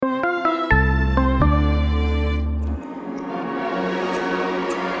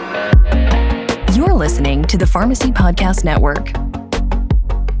listening to the Pharmacy Podcast Network.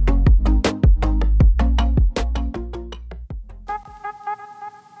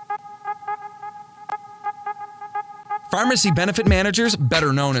 Pharmacy benefit managers,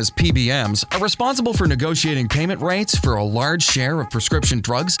 better known as PBMs, are responsible for negotiating payment rates for a large share of prescription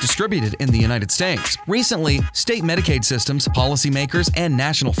drugs distributed in the United States. Recently, state Medicaid systems, policymakers, and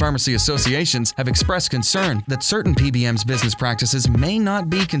national pharmacy associations have expressed concern that certain PBMs' business practices may not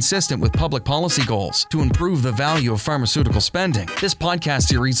be consistent with public policy goals to improve the value of pharmaceutical spending. This podcast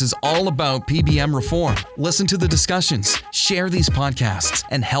series is all about PBM reform. Listen to the discussions, share these podcasts,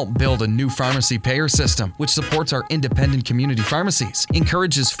 and help build a new pharmacy payer system which supports our independent community pharmacies,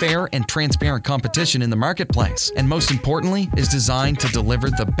 encourages fair and transparent competition in the marketplace, and most importantly, is designed to deliver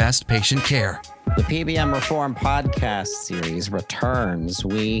the best patient care. The PBM Reform Podcast series returns.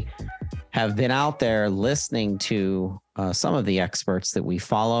 We have been out there listening to some of the experts that we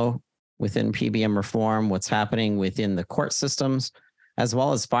follow within PBM Reform, what's happening within the court systems, as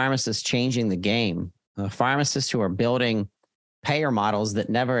well as pharmacists changing the game. Pharmacists who are building payer models that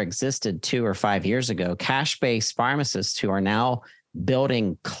never existed 2 or 5 years ago, cash-based pharmacists who are now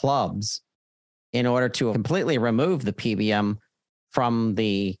building clubs in order to completely remove the PBM from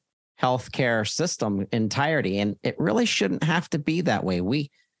the healthcare system entirety. And it really shouldn't have to be that way.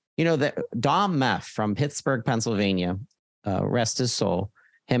 That Dom Meth from Pittsburgh, Pennsylvania, rest his soul,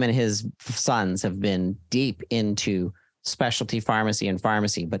 him and his sons have been deep into specialty pharmacy and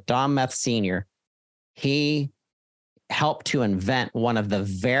pharmacy. But Dom Meth Sr., he helped to invent one of the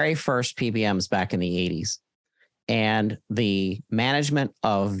very first PBMs back in the 80s. And the management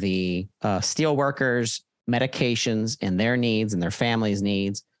of the steelworkers, medications, and their needs and their families'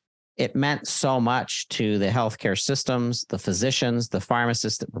 needs, it meant so much to the healthcare systems, the physicians, the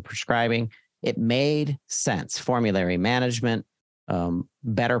pharmacists that were prescribing. It made sense. Formulary management,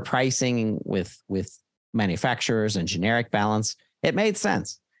 better pricing with manufacturers and generic balance. It made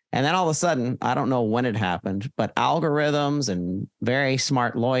sense. And then all of a sudden, I don't know when it happened, but algorithms and very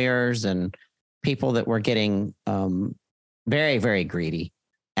smart lawyers and people that were getting very, very greedy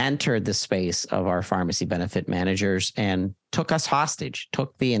entered the space of our pharmacy benefit managers and took us hostage,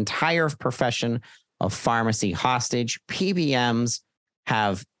 took the entire profession of pharmacy hostage. PBMs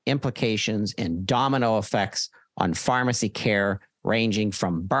have implications and domino effects on pharmacy care, ranging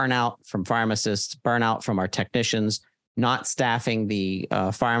from burnout from pharmacists, burnout from our technicians, not staffing the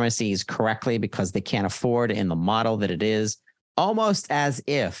pharmacies correctly because they can't afford in the model that it is, almost as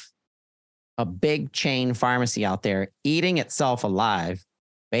if a big chain pharmacy out there eating itself alive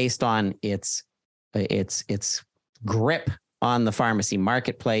based on its grip on the pharmacy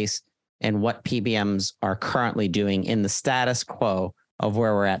marketplace and what PBMs are currently doing in the status quo of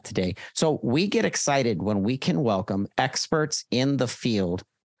where we're at today. So we get excited when we can welcome experts in the field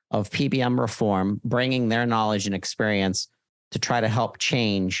of PBM reform, bringing their knowledge and experience to try to help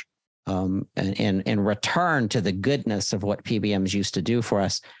change and return to the goodness of what PBMs used to do for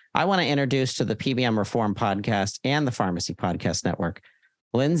us. I want to introduce to the PBM Reform Podcast and the Pharmacy Podcast Network,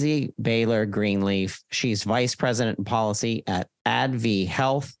 Lindsay Baylor Greenleaf. She's Vice President in Policy at ADV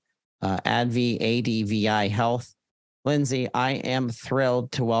Health, ADVI Health. Lindsay, I am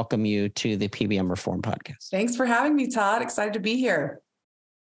thrilled to welcome you to the PBM Reform Podcast. Thanks for having me, Todd. Excited to be here.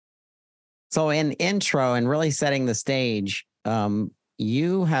 So in intro and really setting the stage,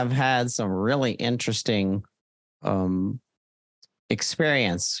 you have had some really interesting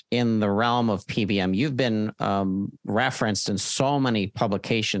experience in the realm of PBM. You've been referenced in so many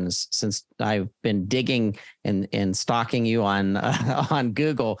publications since I've been digging and stalking you on on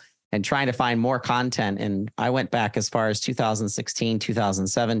Google and trying to find more content. And I went back as far as 2016,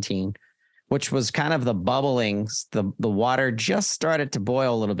 2017, which was kind of the bubbling, the water just started to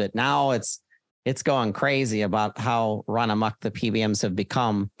boil a little bit. Now it's going crazy about how run amok the PBMs have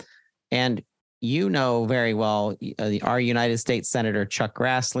become. And you know very well, our United States Senator Chuck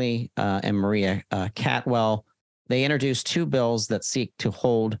Grassley and Maria Catwell, they introduced 2 bills that seek to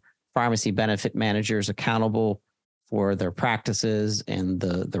hold pharmacy benefit managers accountable for their practices and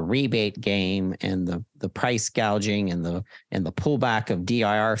the rebate game and the price gouging and the pullback of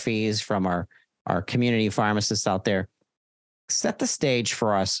DIR fees from our community pharmacists out there. Set the stage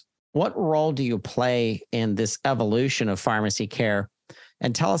for us. What role do you play in this evolution of pharmacy care?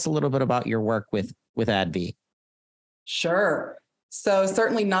 And tell us a little bit about your work with ADV. Sure. So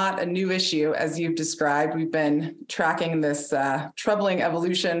certainly not a new issue, as you've described. We've been tracking this troubling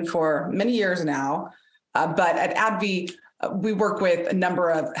evolution for many years now. But at ADV, we work with a number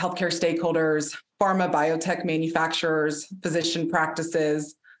of healthcare stakeholders, pharma, biotech manufacturers, physician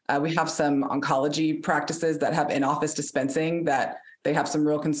practices. We have some oncology practices that have in-office dispensing that they have some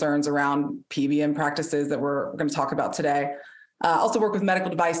real concerns around PBM practices that we're going to talk about today. Also work with medical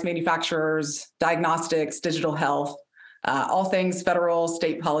device manufacturers, diagnostics, digital health, all things federal,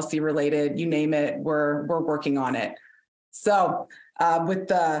 state policy related, you name it, we're working on it. So with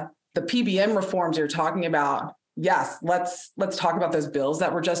the PBM reforms you're talking about, yes, let's talk about those bills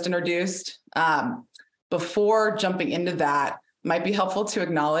that were just introduced. Before jumping into that, might be helpful to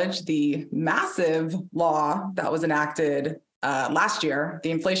acknowledge the massive law that was enacted last year,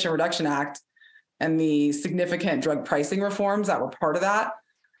 the Inflation Reduction Act, and the significant drug pricing reforms that were part of that.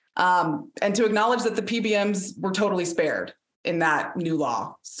 And to acknowledge that the PBMs were totally spared in that new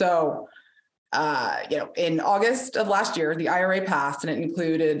law. So, in August of last year, the IRA passed, and it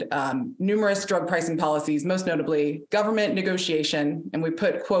included numerous drug pricing policies, most notably government negotiation. And we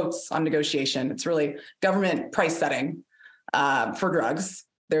put quotes on negotiation. It's really government price setting for drugs.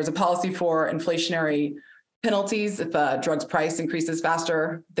 There's a policy for inflationary penalties if a drug's price increases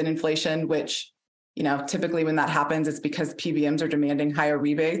faster than inflation, which, typically when that happens, it's because PBMs are demanding higher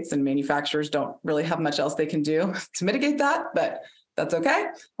rebates and manufacturers don't really have much else they can do to mitigate that, but that's okay.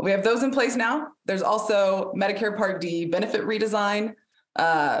 We have those in place now. There's also Medicare Part D benefit redesign.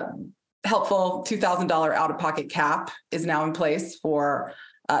 Helpful $2,000 out-of-pocket cap is now in place for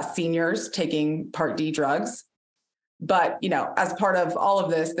seniors taking Part D drugs. But, as part of all of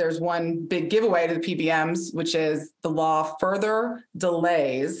this, there's one big giveaway to the PBMs, which is the law further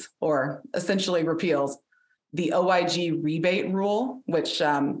delays or essentially repeals the OIG rebate rule, which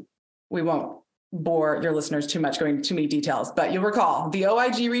we won't bore your listeners too much going into too many details. But you'll recall the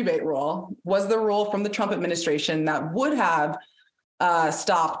OIG rebate rule was the rule from the Trump administration that would have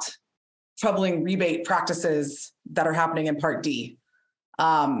stopped troubling rebate practices that are happening in Part D.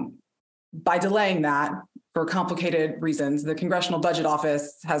 By delaying that, for complicated reasons, the Congressional Budget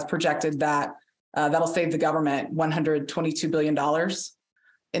Office has projected that that'll save the government $122 billion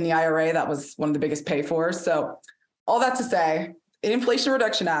in the IRA. That was one of the biggest pay-fors. So all that to say, the Inflation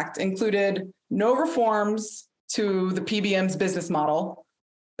Reduction Act included no reforms to the PBM's business model.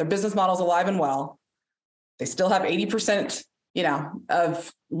 Their business model is alive and well. They still have 80%,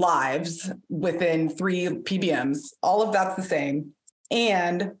 of lives within 3 PBMs. All of that's the same.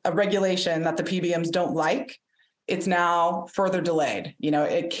 And a regulation that the PBMs don't like, it's now further delayed.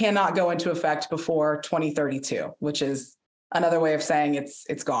 It cannot go into effect before 2032, which is another way of saying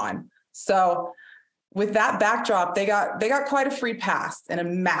it's gone. So with that backdrop, they got quite a free pass and a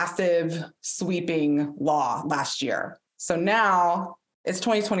massive sweeping law last year. So now it's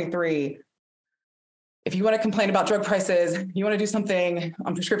 2023. If you want to complain about drug prices, you want to do something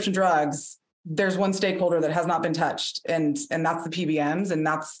on prescription drugs, there's one stakeholder that has not been touched, and that's the PBMs, and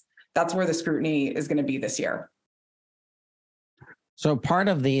that's where the scrutiny is going to be this year. So part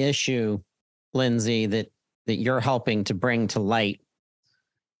of the issue, Lindsay, that you're helping to bring to light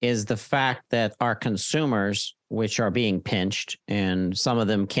is the fact that our consumers, which are being pinched, and some of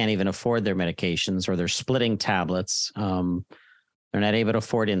them can't even afford their medications, or they're splitting tablets. They're not able to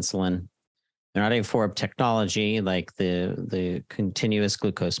afford insulin. They're not able to afford technology like the continuous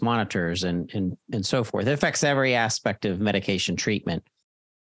glucose monitors and so forth. It affects every aspect of medication treatment.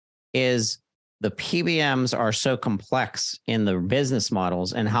 Is the PBMs are so complex in their business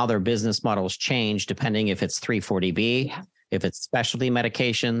models and how their business models change depending if it's 340B, if it's specialty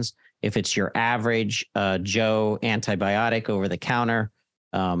medications, if it's your average Joe antibiotic over the counter,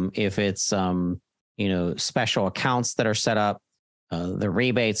 if it's special accounts that are set up, the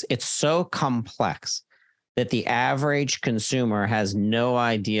rebates. It's so complex that the average consumer has no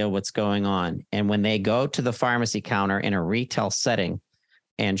idea what's going on. And when they go to the pharmacy counter in a retail setting,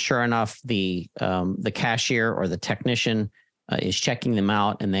 and sure enough, the cashier or the technician is checking them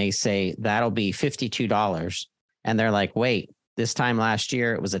out, and they say, that'll be $52. And they're like, wait, this time last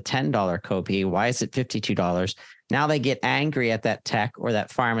year, it was a $10 copay. Why is it $52? Now they get angry at that tech or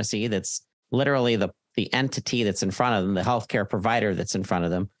that pharmacy that's literally the entity that's in front of them, the healthcare provider that's in front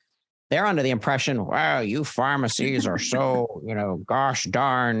of them. They're under the impression, wow, you pharmacies are so, gosh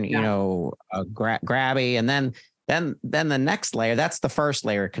darn, grabby. And then the next layer, that's the first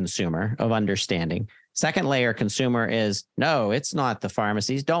layer consumer of understanding. Second layer consumer is, no, it's not the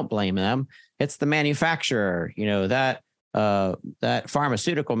pharmacies. Don't blame them. It's the manufacturer, that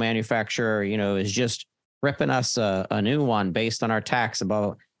pharmaceutical manufacturer, is just ripping us a new one based on our tax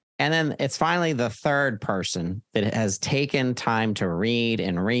about. And then it's finally the third person that has taken time to read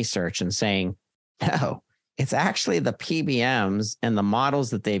and research and saying, no, it's actually the PBMs and the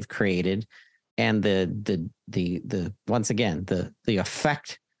models that they've created and the once again, the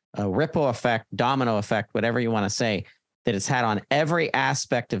effect, ripple effect, domino effect, whatever you want to say, that it's had on every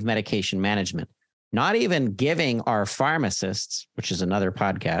aspect of medication management. not even giving our pharmacists, which is another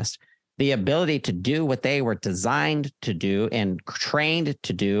podcast, the ability to do what they were designed to do and trained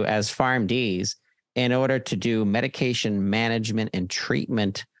to do as PharmDs in order to do medication management and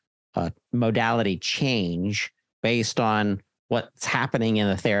treatment modality change based on what's happening in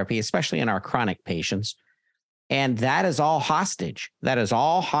the therapy, especially in our chronic patients. And that is all hostage. That is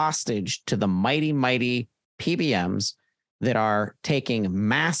all hostage to the mighty, mighty PBMs that are taking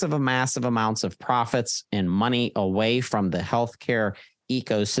massive amounts of profits and money away from the healthcare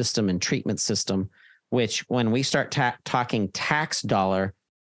ecosystem and treatment system, which when we start talking tax dollar,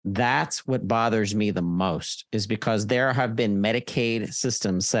 that's what bothers me the most, is because there have been Medicaid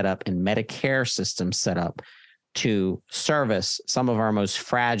systems set up and Medicare systems set up to service some of our most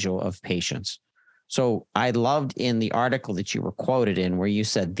fragile of patients. So I loved in the article that you were quoted in where you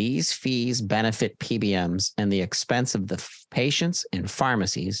said these fees benefit PBMs and the expense of the patients and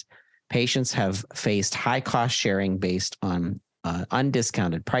pharmacies. Patients have faced high cost sharing based on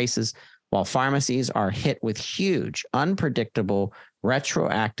undiscounted prices, while pharmacies are hit with huge, unpredictable,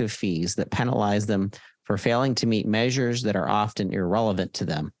 retroactive fees that penalize them for failing to meet measures that are often irrelevant to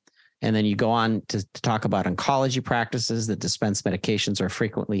them. And then you go on to talk about oncology practices that dispense medications are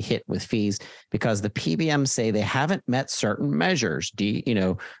frequently hit with fees because the PBMs say they haven't met certain measures,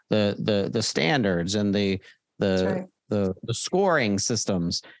 the standards and the scoring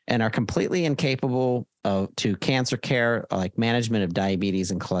systems, and are completely incapable to cancer care, like management of diabetes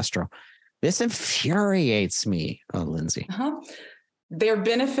and cholesterol. This infuriates me, Lindsay. They're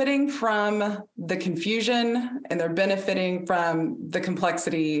benefiting from the confusion and they're benefiting from the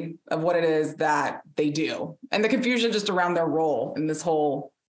complexity of what it is that they do and the confusion just around their role in this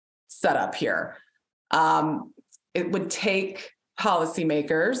whole setup here. It would take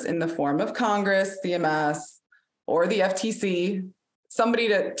policymakers in the form of Congress, CMS, or the FTC, somebody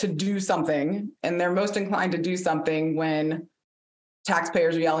to do something, and they're most inclined to do something when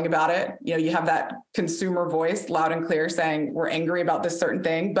taxpayers are yelling about it. You have that consumer voice loud and clear saying we're angry about this certain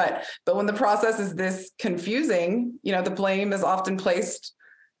thing. But when the process is this confusing, the blame is often placed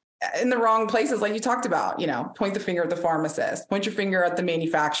in the wrong places, like you talked about. Point the finger at the pharmacist, point your finger at the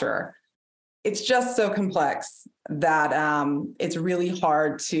manufacturer. It's just so complex that it's really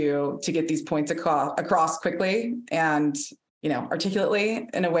hard to get these points across quickly and articulately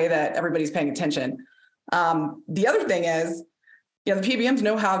in a way that everybody's paying attention. The other thing is, the PBMs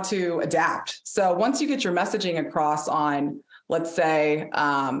know how to adapt. So once you get your messaging across on, let's say,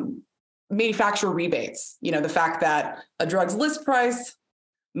 manufacturer rebates, the fact that a drug's list price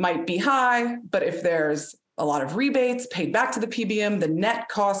might be high, but if there's a lot of rebates paid back to the PBM, the net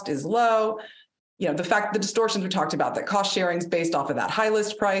cost is low. The fact, the distortions we talked about, that cost sharing is based off of that high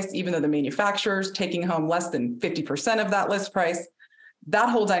list price, even though the manufacturer's taking home less than 50% of that list price. That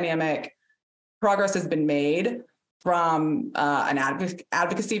whole dynamic, progress has been made. From an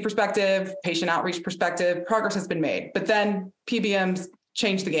advocacy perspective, patient outreach perspective, progress has been made. But then PBMs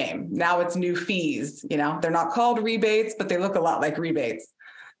change the game. Now it's new fees. They're not called rebates, but they look a lot like rebates.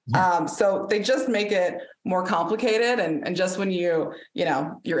 Yeah. So they just make it more complicated. And just when you're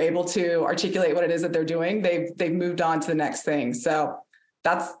able to articulate what it is that they're doing, they've moved on to the next thing. So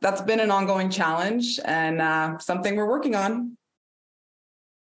that's been an ongoing challenge and something we're working on.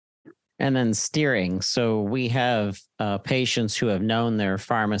 And then steering. So we have patients who have known their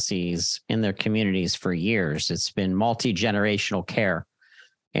pharmacies in their communities for years. It's been multi-generational care.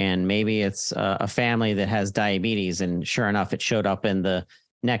 And maybe it's a family that has diabetes. And sure enough, it showed up in the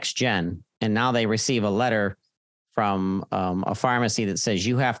next gen. And now they receive a letter from a pharmacy that says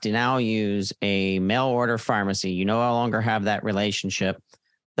you have to now use a mail order pharmacy. You no longer have that relationship.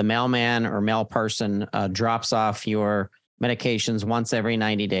 The mailman or mail person drops off your medications once every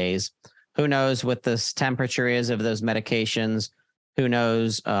 90 days. Who knows what the temperature is of those medications? Who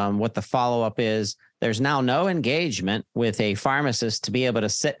knows what the follow-up is? There's now no engagement with a pharmacist to be able to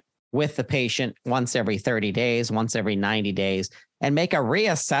sit with the patient once every 30 days, once every 90 days, and make a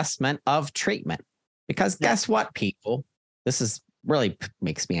reassessment of treatment. Because guess what, people? This is really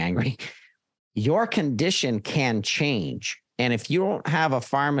makes me angry. Your condition can change. And if you don't have a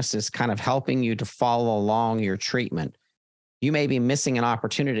pharmacist kind of helping you to follow along your treatment, you may be missing an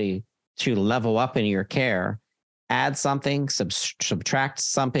opportunity to level up in your care, add something, subtract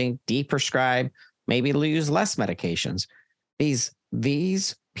something, deprescribe, maybe use less medications.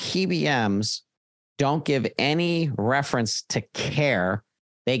 These PBMs don't give any reference to care.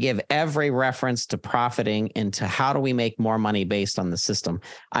 They give every reference to profiting and to how do we make more money based on the system.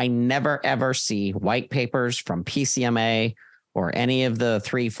 I never, ever see white papers from PCMA or any of the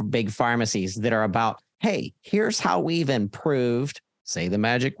three big pharmacies that are about, hey, here's how we've improved, say the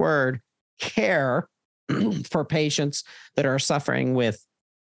magic word, care for patients that are suffering with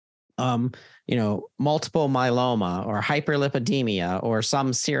multiple myeloma or hyperlipidemia or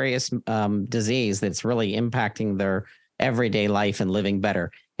some serious disease that's really impacting their everyday life and living better.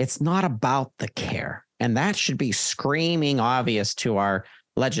 It's not about the care. And that should be screaming obvious to our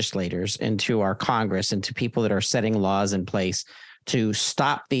legislators and to our Congress and to people that are setting laws in place to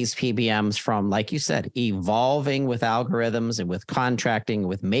stop these PBMs from, like you said, evolving with algorithms and with contracting,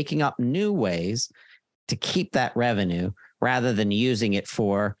 with making up new ways to keep that revenue rather than using it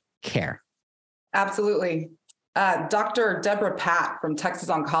for care. Absolutely. Dr. Deborah Patt from Texas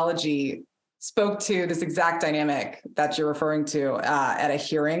Oncology spoke to this exact dynamic that you're referring to at a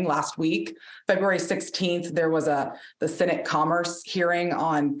hearing last week. February 16th, there was the Senate Commerce hearing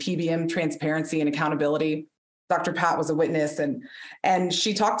on PBM transparency and accountability. Dr. Patt was a witness, and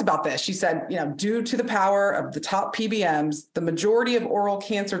she talked about this. She said, due to the power of the top PBMs, the majority of oral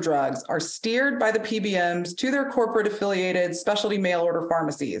cancer drugs are steered by the PBMs to their corporate affiliated specialty mail order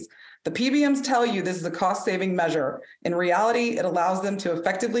pharmacies. The PBMs tell you this is a cost-saving measure. In reality, it allows them to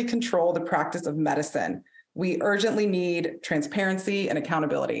effectively control the practice of medicine. We urgently need transparency and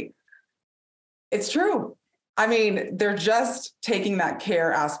accountability. It's true. I mean, they're just taking that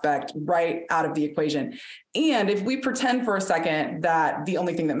care aspect right out of the equation. And if we pretend for a second that the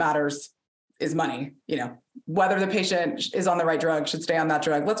only thing that matters is money, whether the patient is on the right drug, should stay on that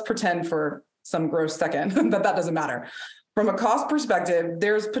drug, let's pretend for some gross second that doesn't matter. From a cost perspective,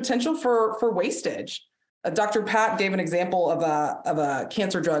 there's potential for wastage. Dr. Patt gave an example of a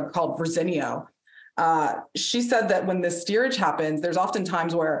cancer drug called Verzenio. She said that when this steerage happens, there's often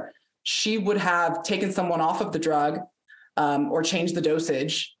times where she would have taken someone off of the drug or changed the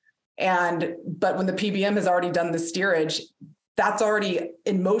dosage. But when the PBM has already done the steerage, that's already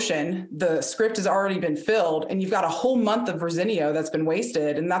in motion. The script has already been filled, and you've got a whole month of Verzenio that's been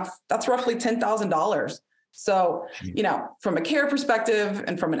wasted, and that's roughly $10,000. So, from a care perspective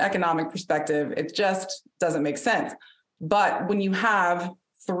and from an economic perspective, it just doesn't make sense. But when you have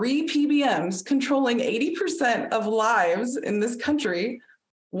 3 PBMs controlling 80% of lives in this country,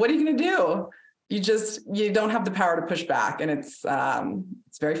 what are you going to do? You don't have the power to push back. And it's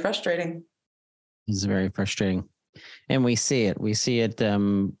very frustrating. It's very frustrating. And we see it. We see it,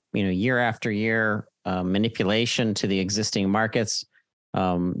 year after year, manipulation to the existing markets.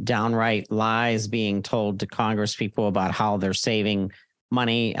 Downright lies being told to Congress people about how they're saving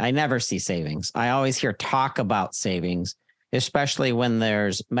money. I never see savings. I always hear talk about savings, especially when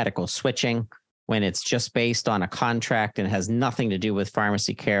there's medical switching, when it's just based on a contract and has nothing to do with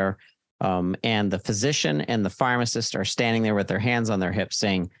pharmacy care. And the physician and the pharmacist are standing there with their hands on their hips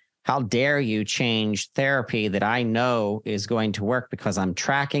saying, how dare you change therapy that I know is going to work because I'm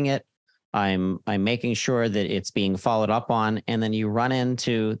tracking it. I'm making sure that it's being followed up on. And then you run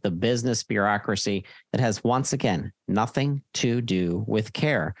into the business bureaucracy that has, once again, nothing to do with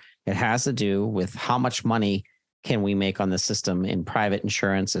care. It has to do with how much money can we make on the system in private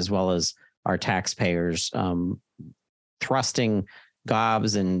insurance, as well as our taxpayers thrusting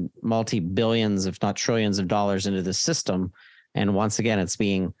gobs and multi-billions, if not trillions of dollars into the system. And once again, it's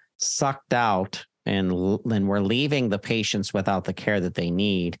being sucked out, and we're leaving the patients without the care that they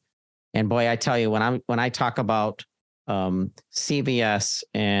need. And boy, I tell you, when I talk about CVS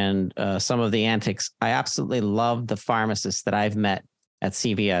and some of the antics, I absolutely love the pharmacists that I've met at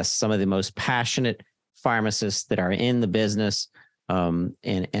CVS. Some of the most passionate pharmacists that are in the business,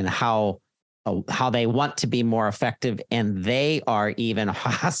 and how they want to be more effective, and they are even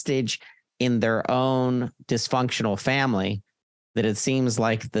hostage in their own dysfunctional family. That it seems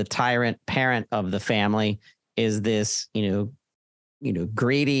like the tyrant parent of the family is this,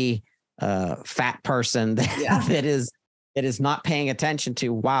 greedy fat person that is not paying attention to,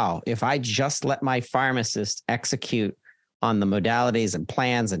 wow, if I just let my pharmacist execute on the modalities and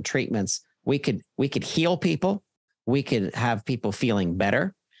plans and treatments, we could heal people. We could have people feeling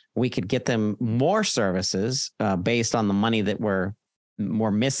better. We could get them more services based on the money that we're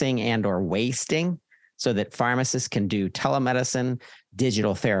missing and or wasting, so that pharmacists can do telemedicine,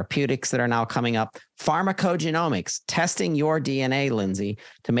 digital therapeutics that are now coming up, pharmacogenomics, testing your DNA, Lindsay,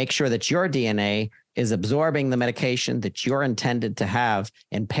 to make sure that your DNA is absorbing the medication that you're intended to have,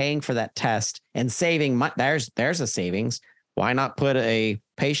 and paying for that test and saving money. There's a savings. Why not put a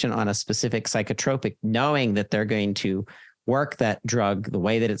patient on a specific psychotropic, knowing that they're going to work that drug the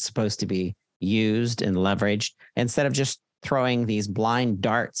way that it's supposed to be used and leveraged, instead of just throwing these blind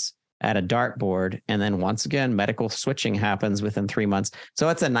darts at a dartboard, and then once again, medical switching happens within 3 months. So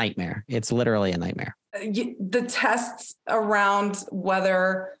it's a nightmare. It's literally a nightmare. The tests around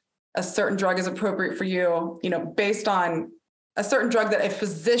whether a certain drug is appropriate for you, based on a certain drug that a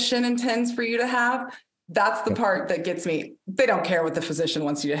physician intends for you to have, that's the part that gets me. They don't care what the physician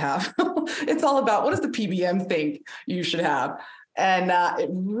wants you to have. It's all about what does the PBM think you should have? And it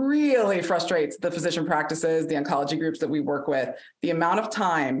really frustrates the physician practices, the oncology groups that we work with, the amount of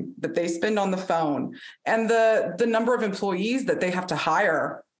time that they spend on the phone and the number of employees that they have to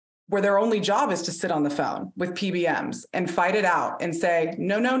hire where their only job is to sit on the phone with PBMs and fight it out and say,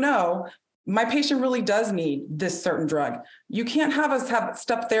 no, my patient really does need this certain drug. You can't have us have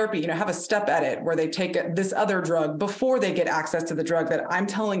step therapy, have a step edit where they take this other drug before they get access to the drug that I'm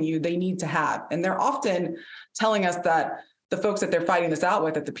telling you they need to have. And they're often telling us that the folks that they're fighting this out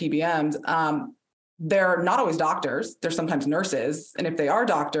with at the PBMs, they're not always doctors. They're sometimes nurses. And if they are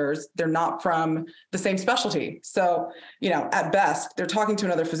doctors, they're not from the same specialty. So, at best, they're talking to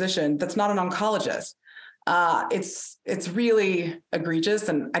another physician that's not an oncologist. It's really egregious.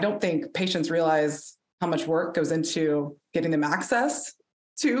 And I don't think patients realize how much work goes into getting them access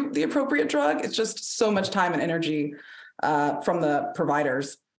to the appropriate drug. It's just so much time and energy from the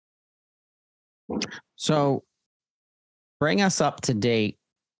providers. So bring us up to date,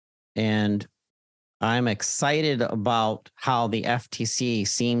 and I'm excited about how the FTC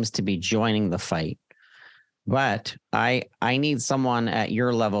seems to be joining the fight. But I need someone at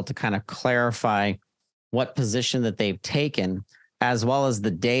your level to kind of clarify what position that they've taken, as well as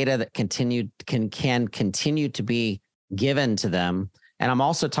the data that can continue to be given to them. And I'm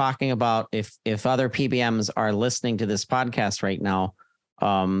also talking about if other PBMs are listening to this podcast right now,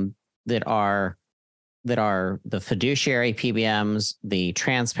 that are the fiduciary PBMs, the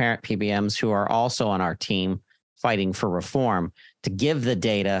transparent PBMs who are also on our team fighting for reform, to give the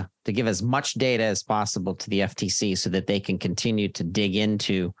data, to give as much data as possible to the FTC so that they can continue to dig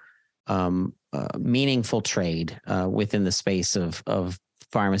into meaningful trade within the space of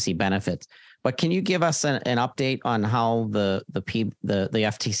pharmacy benefits. But can you give us an update on how the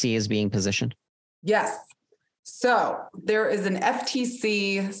FTC is being positioned? Yes. So there is an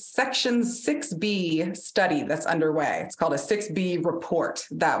FTC Section 6B study that's underway. It's called a 6B report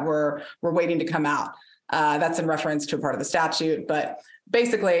that we're waiting to come out. That's in reference to a part of the statute, but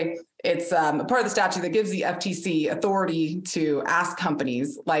basically it's a part of the statute that gives the FTC authority to ask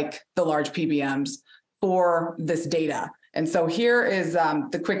companies like the large PBMs for this data. And so here is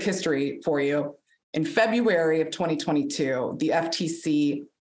the quick history for you. In February of 2022, the FTC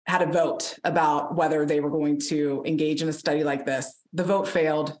had a vote about whether they were going to engage in a study like this. The vote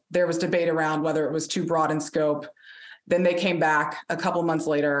failed. There was debate around whether it was too broad in scope. Then they came back a couple months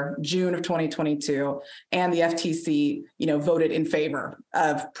later, June of 2022, and the FTC, voted in favor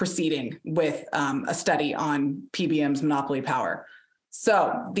of proceeding with a study on PBM's monopoly power.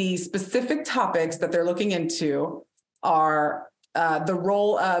 So the specific topics that they're looking into are the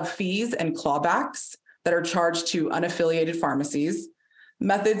role of fees and clawbacks that are charged to unaffiliated pharmacies,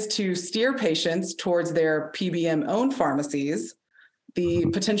 methods to steer patients towards their PBM-owned pharmacies, the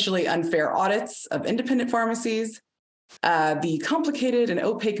potentially unfair audits of independent pharmacies, the complicated and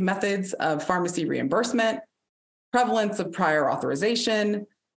opaque methods of pharmacy reimbursement, prevalence of prior authorization,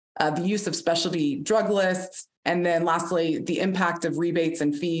 the use of specialty drug lists, and then lastly, the impact of rebates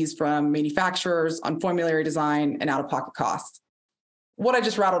and fees from manufacturers on formulary design and out-of-pocket costs. What I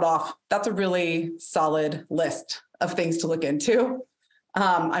just rattled off, that's a really solid list of things to look into.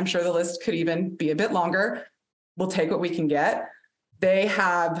 I'm sure the list could even be a bit longer. We'll take what we can get. They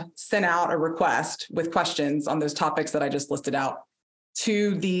have sent out a request with questions on those topics that I just listed out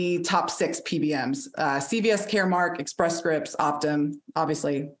to the top 6 PBMs, CVS, Caremark, Express Scripts, Optum.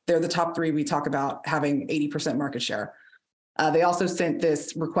 Obviously, they're the top 3 we talk about having 80% market share. They also sent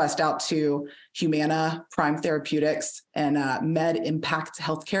this request out to Humana, Prime Therapeutics, and Med Impact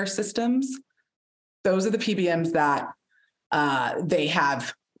Healthcare Systems. Those are the PBMs that they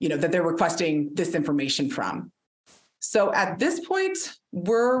have, that they're requesting this information from. So at this point,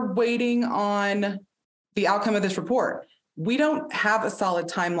 we're waiting on the outcome of this report. We don't have a solid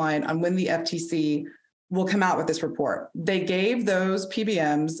timeline on when the FTC will come out with this report. They gave those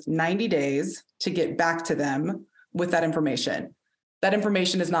PBMs 90 days to get back to them with that information. That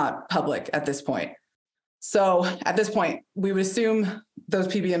information is not public at this point. So at this point, we would assume those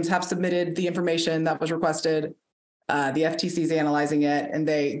PBMs have submitted the information that was requested. The FTC is analyzing it, and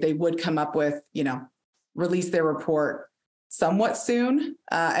they would come up with, release their report somewhat soon.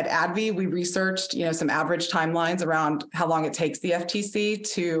 At AbbVie, we researched, some average timelines around how long it takes the FTC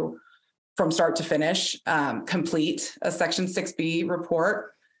to, from start to finish, complete a Section 6B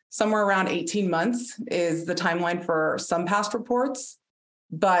report. Somewhere around 18 months is the timeline for some past reports,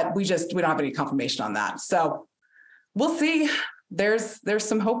 but we don't have any confirmation on that. So we'll see. There's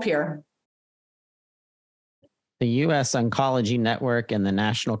some hope here. The U.S. Oncology Network and the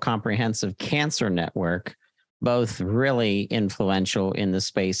National Comprehensive Cancer Network, both really influential in the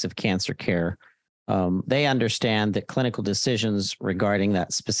space of cancer care. They understand that clinical decisions regarding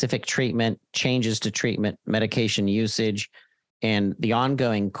that specific treatment, changes to treatment, medication usage, and the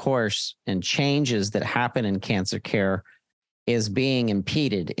ongoing course and changes that happen in cancer care is being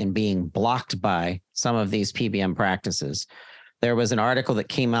impeded and being blocked by some of these PBM practices. There was an article that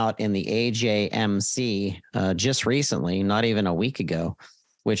came out in the AJMC just recently, not even a week ago,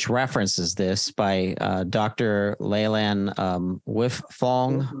 which references this by Dr. Leilan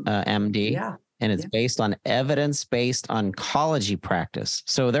Wifong, MD. Yeah. And it's based on evidence-based oncology practice.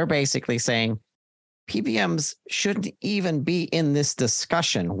 So they're basically saying PBMs shouldn't even be in this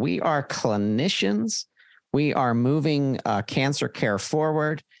discussion. We are clinicians. We are moving cancer care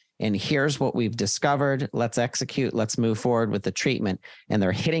forward. And here's what we've discovered. Let's execute. Let's move forward with the treatment. And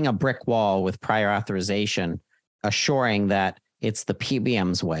they're hitting a brick wall with prior authorization, assuring that it's the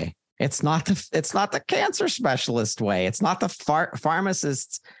PBM's way. It's not the cancer specialist way. It's not the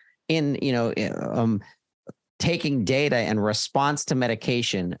pharmacists in, taking data in response to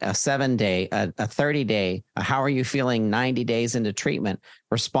medication, a 7-day, a 30-day, how are you feeling 90 days into treatment,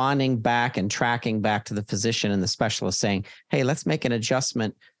 responding back and tracking back to the physician and the specialist saying, hey, let's make an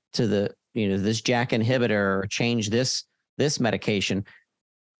adjustment to the, this JAK inhibitor or change this medication.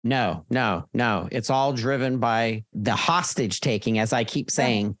 No. It's all driven by the hostage taking, as I keep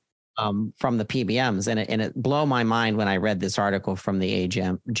saying, from the PBMs. And it blew my mind when I read this article from the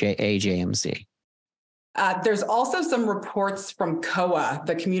AJMC. There's also some reports from COA,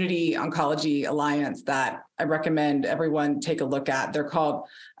 the Community Oncology Alliance, that I recommend everyone take a look at. They're called,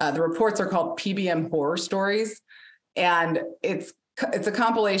 the reports are called PBM Horror Stories. And it's a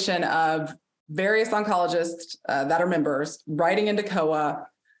compilation of various oncologists that are members writing into COA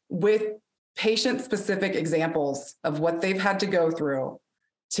with patient-specific examples of what they've had to go through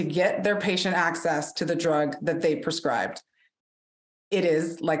to get their patient access to the drug that they prescribed. It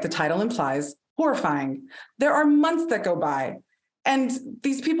is, like the title implies, horrifying. There are months that go by, and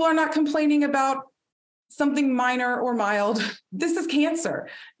these people are not complaining about something minor or mild. This is cancer.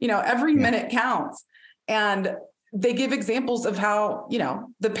 Every minute counts. And they give examples of how,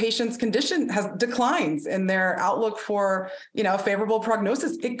 the patient's condition has declines in their outlook for, a favorable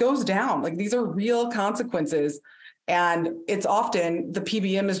prognosis. It goes down. Like, these are real consequences. And it's often the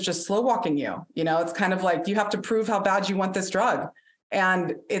PBM is just slow walking you. It's kind of like you have to prove how bad you want this drug.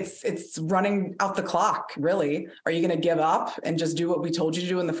 And it's running out the clock, really. Are you going to give up and just do what we told you to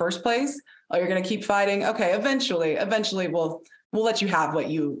do in the first place? Or you're going to keep fighting? Okay, eventually we'll let you have what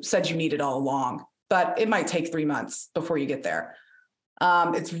you said you needed all along. But it might take 3 months before you get there.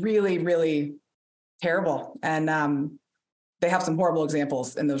 It's really, really terrible. And they have some horrible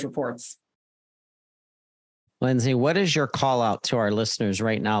examples in those reports. Lindsay, what is your call out to our listeners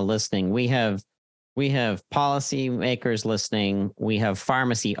right now listening? We have policymakers listening. We have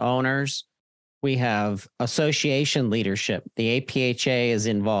pharmacy owners. We have association leadership. The APHA is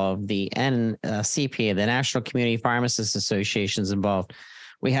involved. The NCPA, the National Community Pharmacists Association, is involved.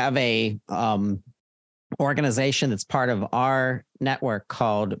 We have a organization that's part of our network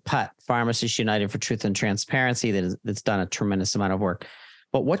called PUT, Pharmacists United for Truth and Transparency, that's done a tremendous amount of work.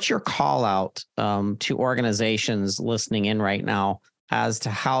 But what's your call out to organizations listening in right now as to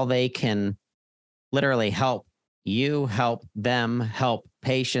how they can literally help you, help them, help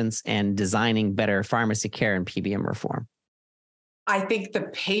patients, and designing better pharmacy care and PBM reform? I think the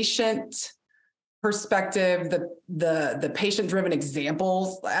patient perspective, the patient-driven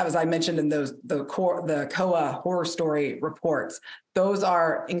examples, as I mentioned in the COA horror story reports, those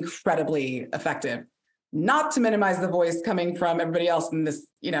are incredibly effective. Not to minimize the voice coming from everybody else in this,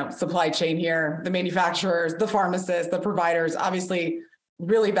 supply chain here, the manufacturers, the pharmacists, the providers, obviously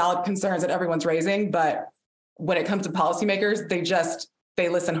really valid concerns that everyone's raising. But when it comes to policymakers, they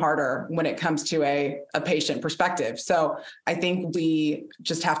listen harder when it comes to a patient perspective. So I think we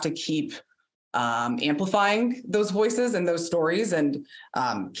just have to keep amplifying those voices and those stories and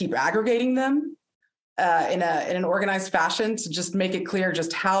keep aggregating them in an organized fashion to just make it clear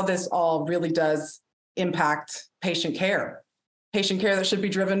just how this all really does impact patient care that should be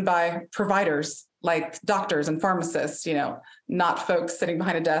driven by providers like doctors and pharmacists, not folks sitting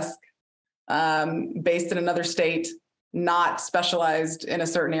behind a desk based in another state, not specialized in a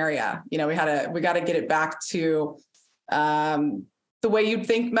certain area. We got to get it back to the way you'd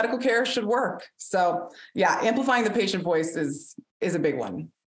think medical care should work. So yeah, amplifying the patient voice is a big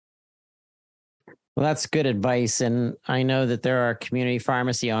one. Well, that's good advice. And I know that there are community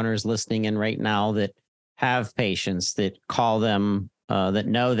pharmacy owners listening in right now that have patients that call them that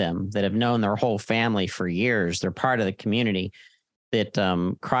know them, that have known their whole family for years. They're part of the community that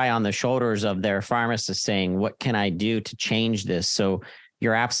cry on the shoulders of their pharmacists saying, what can I do to change this? So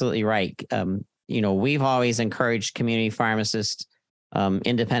you're absolutely right. We've always encouraged community pharmacists,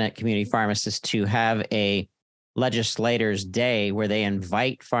 independent community pharmacists to have a legislators' day where they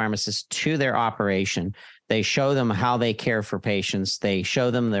invite pharmacists to their operation. They show them how they care for patients. They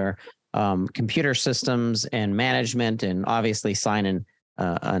show them their computer systems and management, and obviously sign in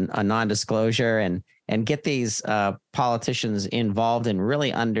a non-disclosure and get these politicians involved in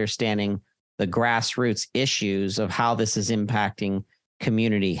really understanding the grassroots issues of how this is impacting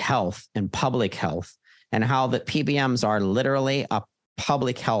community health and public health, and how that PBMs are literally a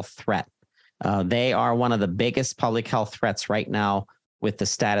public health threat. They are one of the biggest public health threats right now with the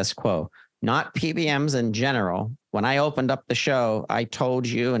status quo, not PBMs in general. When I opened up the show, I told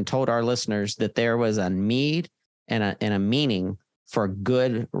you and told our listeners that there was a need and a meaning for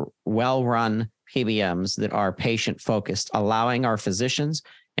good, well-run PBMs that are patient-focused, allowing our physicians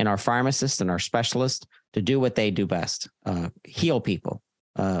and our pharmacists and our specialists to do what they do best, heal people,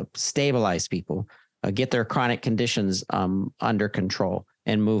 stabilize people, get their chronic conditions under control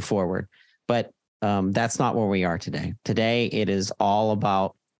and move forward. But that's not where we are today. Today, it is all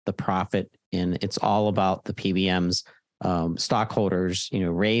about the profit, and it's all about the PBMs, stockholders,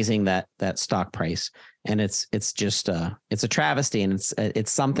 raising that stock price. And it's just it's a travesty, and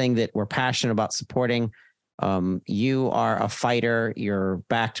it's something that we're passionate about supporting. You are a fighter. You're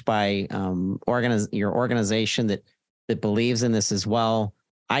backed by your organization that believes in this as well.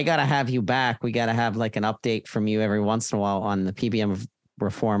 I got to have you back. We got to have like an update from you every once in a while on the PBM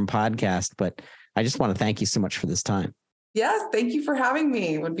Reform podcast. But I just want to thank you so much for this time. Yes, thank you for having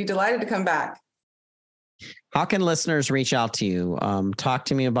me. Would be delighted to come back. How can listeners reach out to you? Talk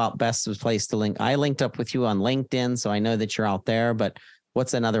to me about best place to link. I linked up with you on LinkedIn, so I know that you're out there, but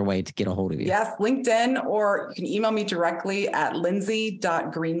what's another way to get a hold of you? Yes, LinkedIn, or you can email me directly at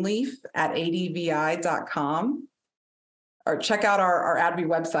lindsay.greenleaf@advi.com, or check out our ADVI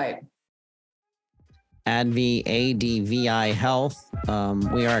website. ADVI, ADVI Health.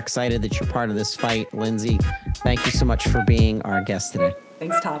 We are excited that you're part of this fight. Lindsay, thank you so much for being our guest today.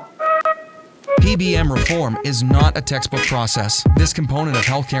 Thanks, Todd. PBM reform is not a textbook process. This component of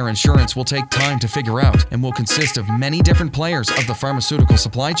healthcare insurance will take time to figure out and will consist of many different players of the pharmaceutical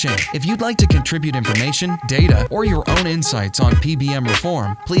supply chain. If you'd like to contribute information, data, or your own insights on PBM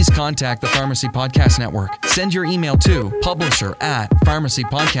reform, please contact the Pharmacy Podcast Network. Send your email to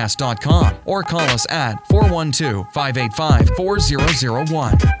publisher@pharmacypodcast.com or call us at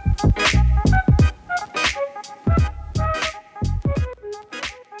 412-585-4001.